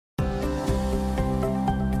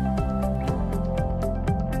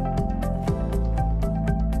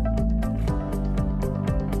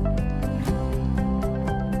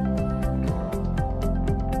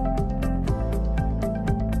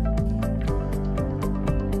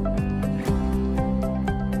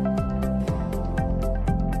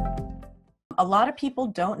A lot of people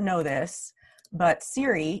don't know this, but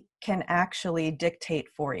Siri can actually dictate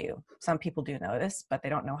for you. Some people do know this, but they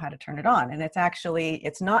don't know how to turn it on. And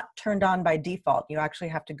it's not turned on by default. You actually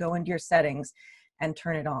have to go into your settings and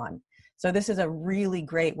turn it on. So this is a really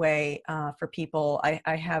great way for people.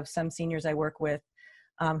 I have some seniors I work with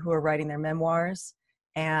who are writing their memoirs,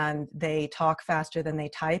 and they talk faster than they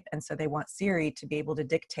type. And so they want Siri to be able to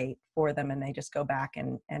dictate for them, and they just go back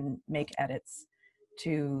and make edits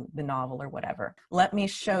to the novel or whatever. Let me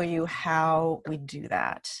show you how we do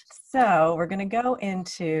that. So we're going to go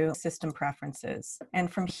into system preferences,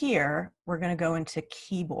 and from here we're going to go into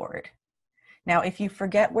keyboard. Now if you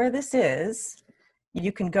forget where this is,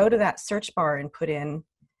 you can go to that search bar and put in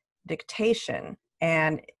dictation,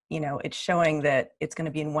 and it's showing that it's going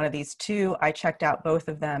to be in one of these two. I checked out both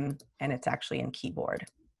of them and it's actually in keyboard.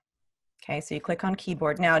 Okay, so you click on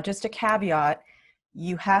keyboard. Now just a caveat,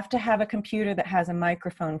 you have to have a computer that has a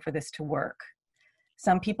microphone for this to work.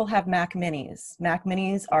 Some people have Mac Minis. Mac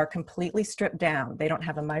Minis are completely stripped down. They don't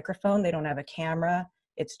have a microphone, they don't have a camera,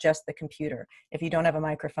 it's just the computer. If you don't have a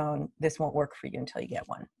microphone, this won't work for you until you get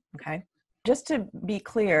one, okay? Just to be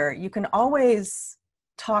clear, you can always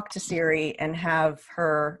talk to Siri and have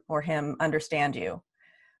her or him understand you.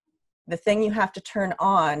 The thing you have to turn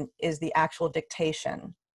on is the actual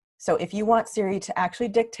dictation. So if you want Siri to actually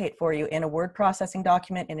dictate for you in a word processing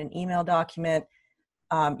document, in an email document,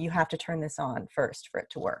 you have to turn this on first for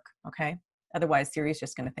it to work, okay? Otherwise, Siri's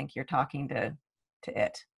just gonna think you're talking to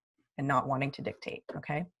it and not wanting to dictate,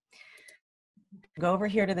 okay? Go over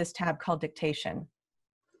here to this tab called dictation.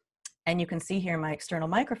 And you can see here my external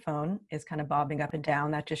microphone is kind of bobbing up and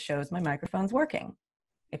down. That just shows my microphone's working.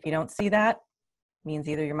 If you don't see that, it means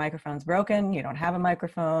either your microphone's broken, you don't have a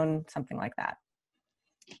microphone, something like that.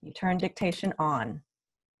 You turn dictation on.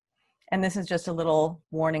 And this is just a little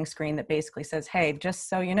warning screen that basically says, hey, just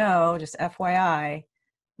so you know, just FYI,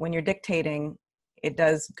 when you're dictating, it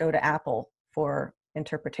does go to Apple for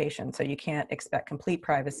interpretation. So you can't expect complete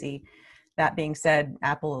privacy. That being said,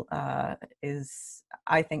 Apple is,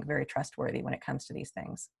 I think, very trustworthy when it comes to these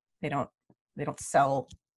things. They don't sell,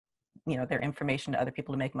 their information to other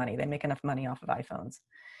people to make money. They make enough money off of iPhones.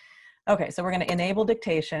 Okay, so we're going to enable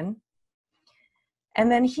dictation. And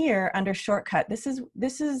then here under shortcut, this is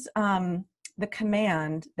the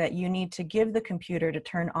command that you need to give the computer to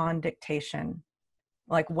turn on dictation.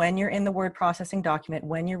 Like when you're in the word processing document,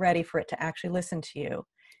 when you're ready for it to actually listen to you.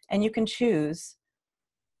 And you can choose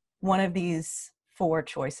one of these 4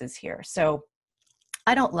 choices here. So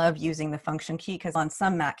I don't love using the function key because on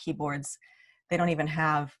some Mac keyboards, they don't even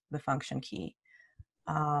have the function key.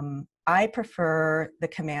 I prefer the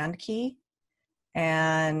command key,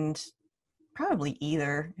 and probably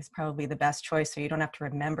either is probably the best choice, so you don't have to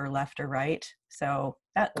remember left or right. So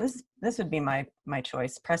this would be my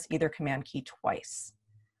choice. Press either command key twice.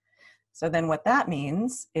 So then what that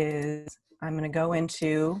means is I'm going to go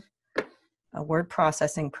into a word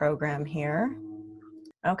processing program here.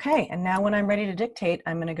 Okay, and now when I'm ready to dictate,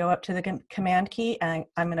 I'm going to go up to the command key and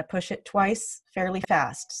I'm going to push it twice fairly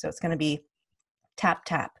fast. So it's going to be tap,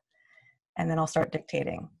 tap, and then I'll start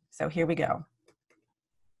dictating. So here we go.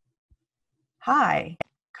 Hi,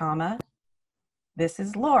 comma, this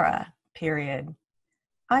is Laura, period.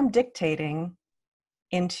 I'm dictating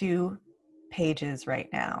into Pages right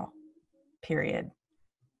now, period.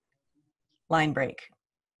 Line break.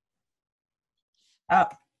 Oh,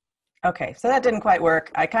 okay, so that didn't quite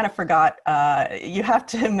work. I kind of forgot. You have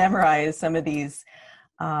to memorize some of these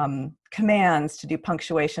commands to do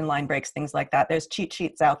punctuation, line breaks, things like that. There's cheat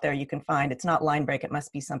sheets out there you can find. It's not line break, it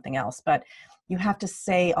must be something else, but you have to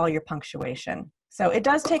say all your punctuation. So it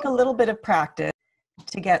does take a little bit of practice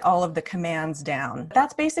to get all of the commands down.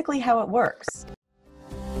 That's basically how it works.